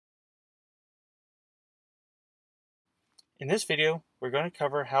In this video, we're going to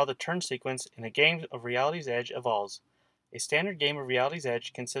cover how the turn sequence in a game of Reality's Edge evolves. A standard game of Reality's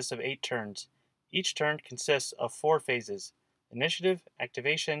Edge consists of 8 turns. Each turn consists of 4 phases: initiative,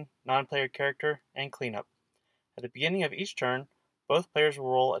 activation, non-player character, and cleanup. At the beginning of each turn, both players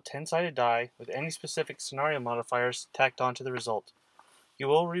will roll a 10-sided die with any specific scenario modifiers tacked onto the result. You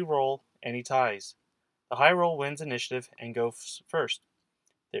will re-roll any ties. The high roll wins initiative and goes first.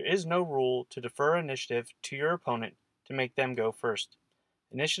 There is no rule to defer initiative to your opponent to make them go first.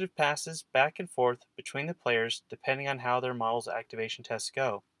 Initiative passes back and forth between the players depending on how their model's activation tests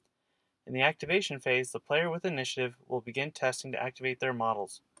go. In the activation phase, the player with initiative will begin testing to activate their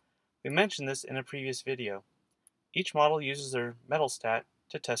models. We mentioned this in a previous video. Each model uses their metal stat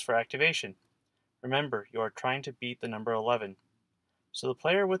to test for activation. Remember, you are trying to beat the number 11. So the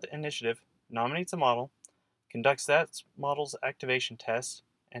player with initiative nominates a model, conducts that model's activation test,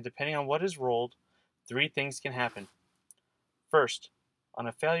 and depending on what is rolled, 3 things can happen. First, on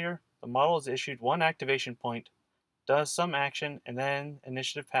a failure, the model is issued 1 activation point, does some action, and then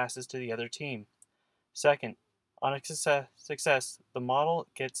initiative passes to the other team. Second, on a success, the model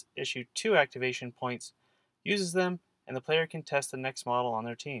gets issued 2 activation points, uses them, and the player can test the next model on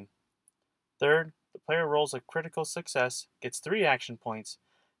their team. Third, the player rolls a critical success, gets 3 action points,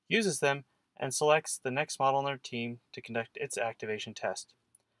 uses them, and selects the next model on their team to conduct its activation test.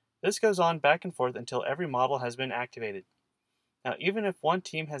 This goes on back and forth until every model has been activated. Now, even if one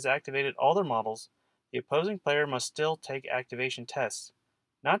team has activated all their models, the opposing player must still take activation tests,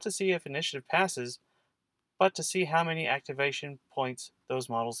 not to see if initiative passes, but to see how many activation points those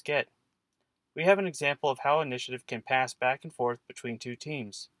models get. We have an example of how initiative can pass back and forth between 2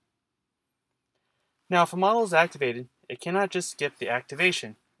 teams. Now, if a model is activated, it cannot just skip the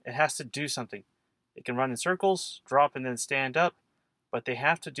activation. It has to do something. It can run in circles, drop and then stand up, but they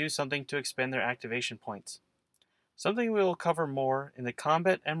have to do something to expend their activation points. Something we will cover more in the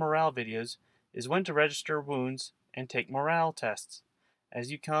combat and morale videos is when to register wounds and take morale tests. As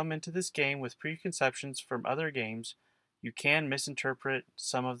you come into this game with preconceptions from other games, you can misinterpret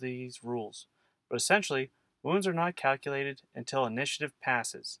some of these rules. But essentially, wounds are not calculated until initiative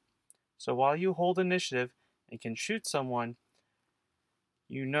passes. So while you hold initiative and can shoot someone,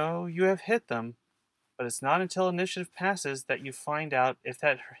 you know you have hit them, but it's not until initiative passes that you find out if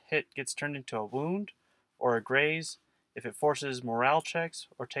that hit gets turned into a wound or a graze, if it forces morale checks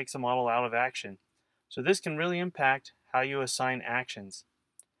or takes a model out of action. So this can really impact how you assign actions.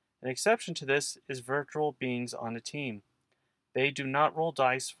 An exception to this is virtual beings on a team. They do not roll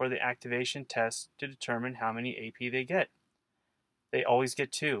dice for the activation test to determine how many AP they get. They always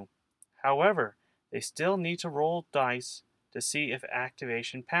get 2. However, they still need to roll dice to see if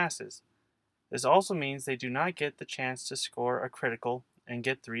activation passes. This also means they do not get the chance to score a critical and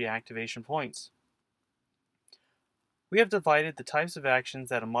get 3 activation points. We have divided the types of actions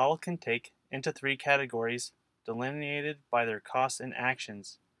that a model can take into 3 categories delineated by their costs and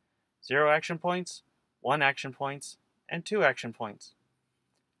actions: 0 action points, 1 action points, and 2 action points.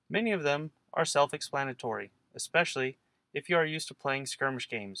 Many of them are self-explanatory, especially if you are used to playing skirmish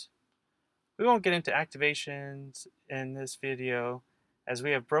games. We won't get into activations in this video, as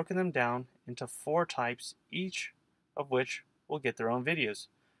we have broken them down into 4 types, each of which will get their own videos.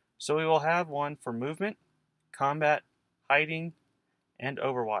 So we will have one for movement, combat, hiding, and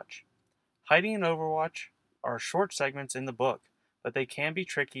Overwatch. Hiding and Overwatch are short segments in the book, but they can be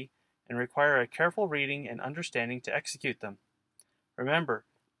tricky and require a careful reading and understanding to execute them. Remember,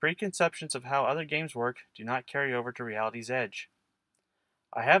 preconceptions of how other games work do not carry over to Reality's Edge.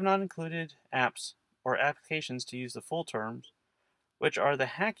 I have not included apps or applications to use the full terms, which are the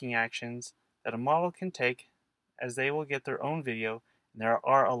hacking actions that a model can take, as they will get their own video, and there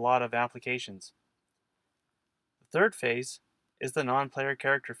are a lot of applications. The third phase is the non-player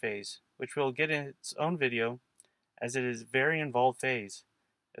character phase, which will get in its own video, as it is a very involved phase,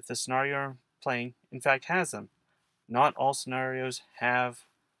 if the scenario you're playing in fact has them. Not all scenarios have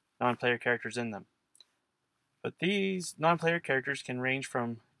non-player characters in them. But these non-player characters can range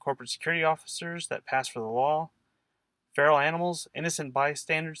from corporate security officers that pass for the law, feral animals, innocent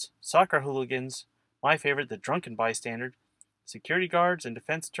bystanders, soccer hooligans, my favorite, the drunken bystander, security guards and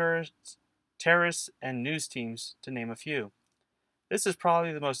defense terrorists, and news teams, to name a few. This is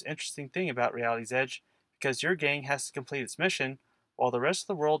probably the most interesting thing about Reality's Edge, because your gang has to complete its mission while the rest of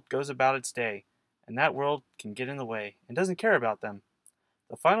the world goes about its day, and that world can get in the way and doesn't care about them.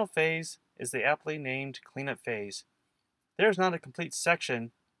 The final phase is the aptly named cleanup phase. There is not a complete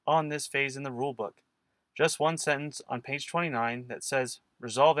section on this phase in the rulebook. Just one sentence on page 29 that says,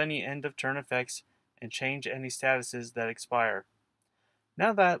 resolve any end of turn effects and change any statuses that expire.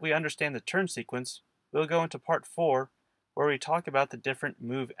 Now that we understand the turn sequence, we'll go into part 4, where we talk about the different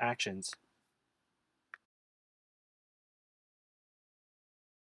move actions.